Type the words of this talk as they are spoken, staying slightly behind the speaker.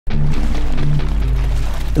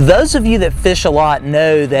Those of you that fish a lot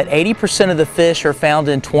know that 80% of the fish are found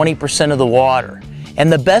in 20% of the water. And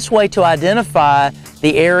the best way to identify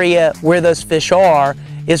the area where those fish are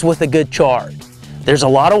is with a good chart. There's a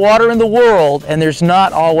lot of water in the world, and there's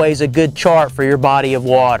not always a good chart for your body of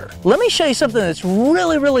water. Let me show you something that's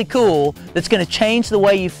really cool that's going to change the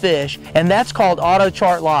way you fish, and that's called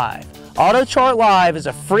AutoChart Live. AutoChart Live is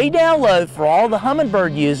a free download for all the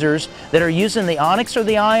Humminbird users that are using the Onyx or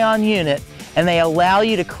the Ion unit, and they allow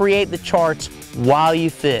you to create the charts while you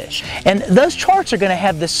fish. And those charts are going to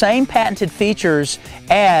have the same patented features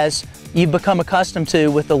as you've become accustomed to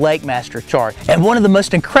with the LakeMaster chart. And one of the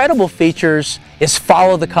most incredible features is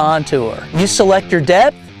follow the contour. You select your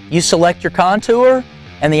depth, you select your contour,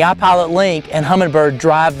 and the iPilot Link and Humminbird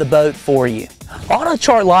drive the boat for you.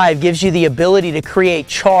 AutoChart Live gives you the ability to create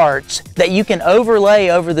charts that you can overlay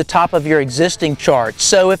over the top of your existing charts.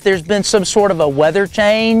 So if there's been some sort of a weather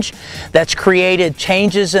change that's created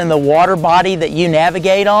changes in the water body that you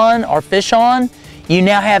navigate on or fish on, you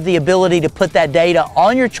now have the ability to put that data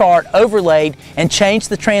on your chart overlaid and change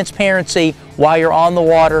the transparency while you're on the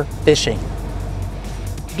water fishing.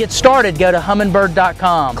 To get started, go to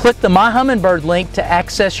Humminbird.com. Click the My Humminbird link to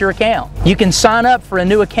access your account. You can sign up for a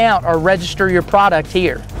new account or register your product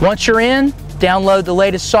here. Once you're in, download the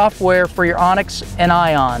latest software for your Onyx and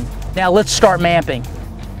Ion. Now let's start mapping.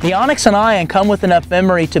 The Onyx and Ion come with enough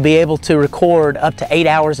memory to be able to record up to 8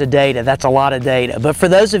 hours of data. That's a lot of data. But for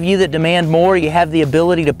those of you that demand more, you have the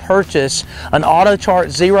ability to purchase an AutoChart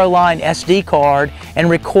Zero-Line SD card and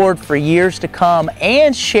record for years to come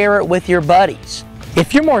and share it with your buddies.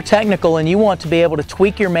 If you're more technical and you want to be able to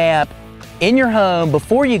tweak your map in your home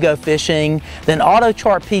before you go fishing, then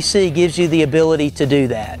AutoChart PC gives you the ability to do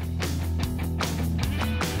that.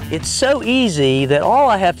 It's so easy that all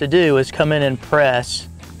I have to do is come in and press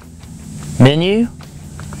Menu,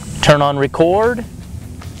 turn on Record,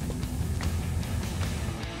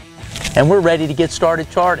 and we're ready to get started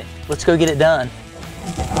charting. Let's go get it done.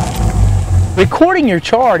 Recording your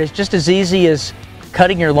chart is just as easy as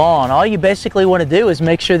cutting your lawn. All you basically want to do is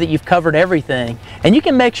make sure that you've covered everything. And you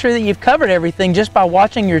can make sure that you've covered everything just by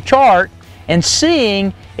watching your chart and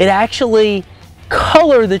seeing it actually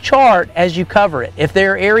color the chart as you cover it. If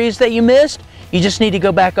there are areas that you missed, you just need to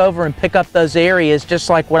go back over and pick up those areas just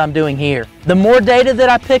like what I'm doing here. The more data that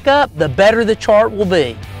I pick up, the better the chart will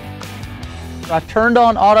be. I've turned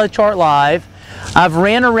on AutoChart Live. I've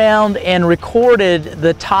ran around and recorded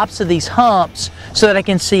the tops of these humps so that I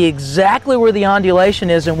can see exactly where the ondulation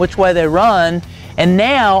is and which way they run. And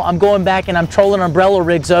now I'm going back and I'm trolling umbrella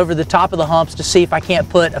rigs over the top of the humps to see if I can't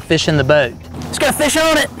put a fish in the boat. Let's get a fish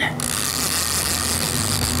on it.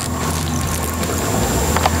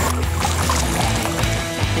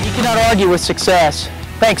 And you cannot argue with success.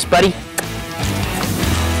 Thanks, buddy.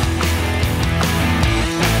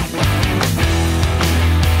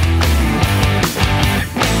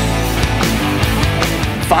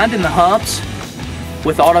 Finding the humps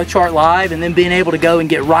with AutoChart Live and then being able to go and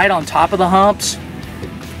get right on top of the humps,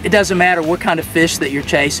 it doesn't matter what kind of fish that you're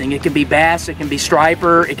chasing. It can be bass, it can be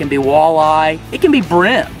striper, it can be walleye, it can be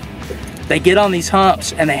brim. They get on these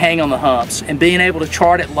humps and they hang on the humps, and being able to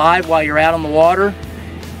chart it live while you're out on the water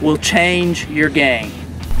will change your game.